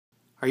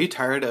Are you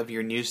tired of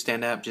your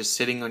Newsstand app just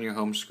sitting on your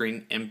home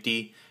screen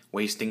empty,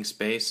 wasting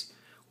space?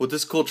 With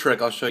this cool trick,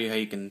 I'll show you how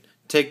you can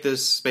take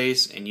this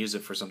space and use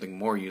it for something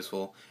more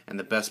useful, and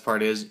the best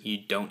part is you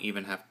don't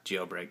even have to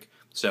jailbreak.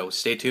 So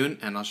stay tuned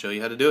and I'll show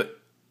you how to do it.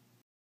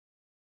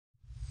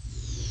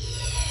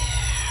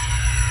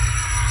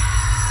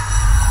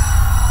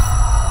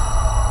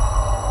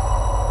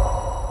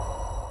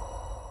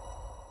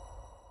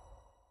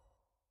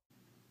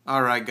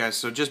 Alright guys,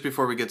 so just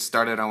before we get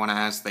started, I want to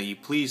ask that you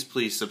please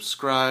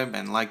subscribe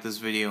and like this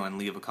video and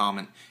leave a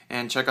comment.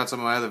 And check out some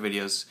of my other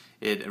videos.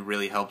 It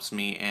really helps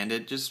me and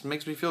it just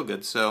makes me feel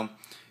good. So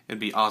it'd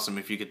be awesome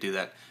if you could do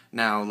that.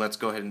 Now let's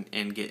go ahead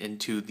and get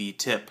into the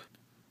tip.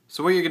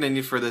 So what you're going to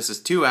need for this is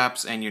 2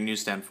 apps and your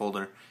Newsstand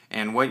folder.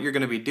 And what you're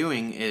going to be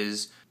doing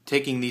is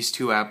taking these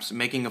 2 apps,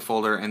 making a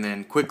folder, and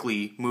then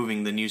quickly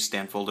moving the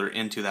Newsstand folder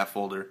into that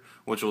folder,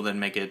 which will then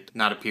make it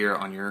not appear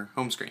on your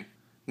home screen.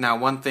 Now,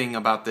 one thing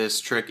about this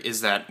trick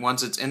is that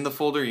once it's in the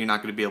folder, you're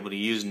not going to be able to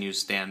use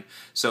Newsstand.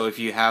 So if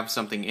you have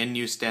something in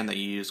Newsstand that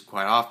you use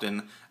quite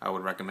often, I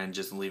would recommend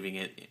just leaving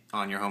it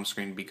on your home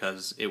screen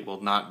because it will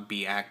not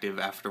be active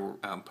after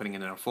putting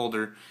it in a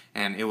folder,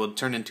 and it will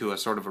turn into a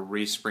sort of a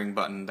respring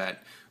button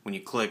that when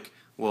you click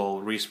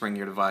will respring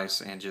your device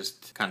and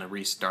just kind of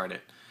restart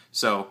it.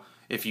 So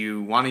if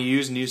you want to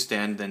use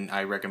Newsstand, then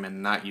I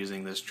recommend not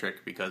using this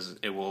trick because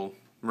it will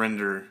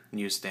render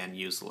Newsstand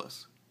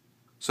useless.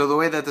 So the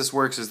way that this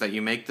works is that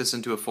you make this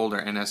into a folder,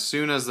 and as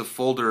soon as the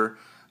folder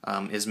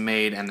is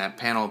made and that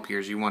panel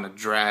appears, you want to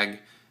drag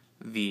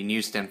the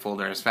Newsstand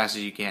folder as fast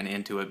as you can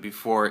into it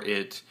before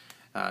it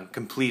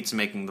completes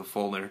making the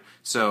folder.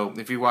 So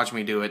if you watch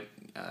me do it,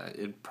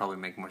 it'd probably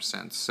make more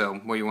sense. So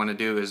what you want to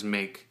do is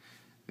make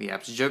the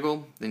apps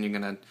jiggle, then you're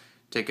going to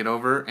take it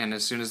over, and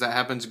as soon as that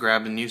happens,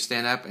 grab the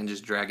Newsstand app and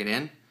just drag it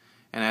in.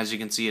 And as you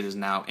can see, it is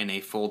now in a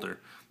folder.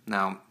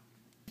 Now,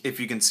 if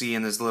you can see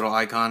in this little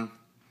icon,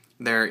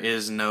 there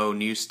is no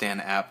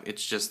Newsstand app.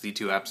 It's just the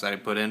 2 apps that I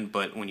put in,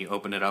 but when you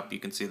open it up, you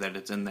can see that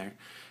it's in there.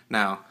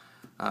 Now,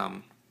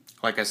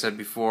 like I said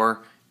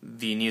before,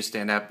 the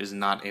Newsstand app is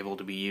not able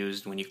to be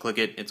used. When you click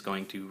it, it's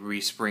going to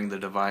respring the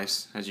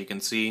device, as you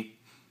can see,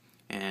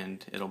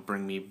 and it'll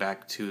bring me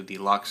back to the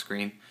lock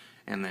screen,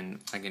 and then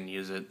I can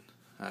use it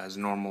as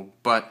normal,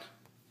 but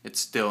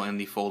it's still in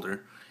the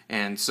folder.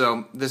 And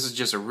so this is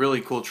just a really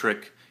cool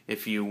trick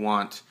if you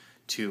want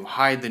to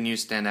hide the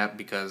Newsstand app,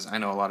 because I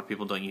know a lot of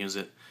people don't use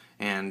it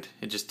and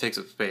it just takes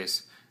up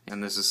space,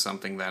 and this is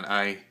something that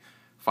I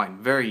find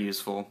very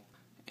useful.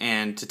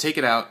 And to take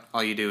it out,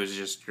 all you do is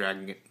just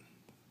drag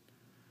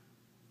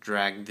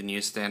the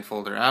Newsstand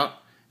folder out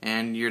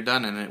and you're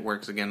done, and it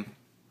works again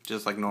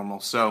just like normal.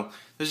 So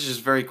this is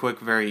just very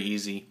quick, very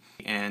easy,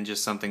 and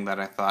just something that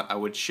I thought I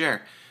would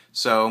share.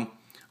 So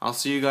I'll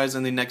see you guys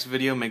in the next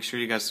video. Make sure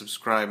you guys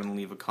subscribe and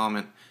leave a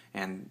comment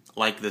and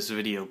like this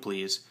video,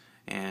 please.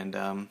 And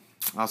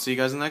I'll see you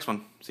guys in the next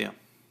one. See ya.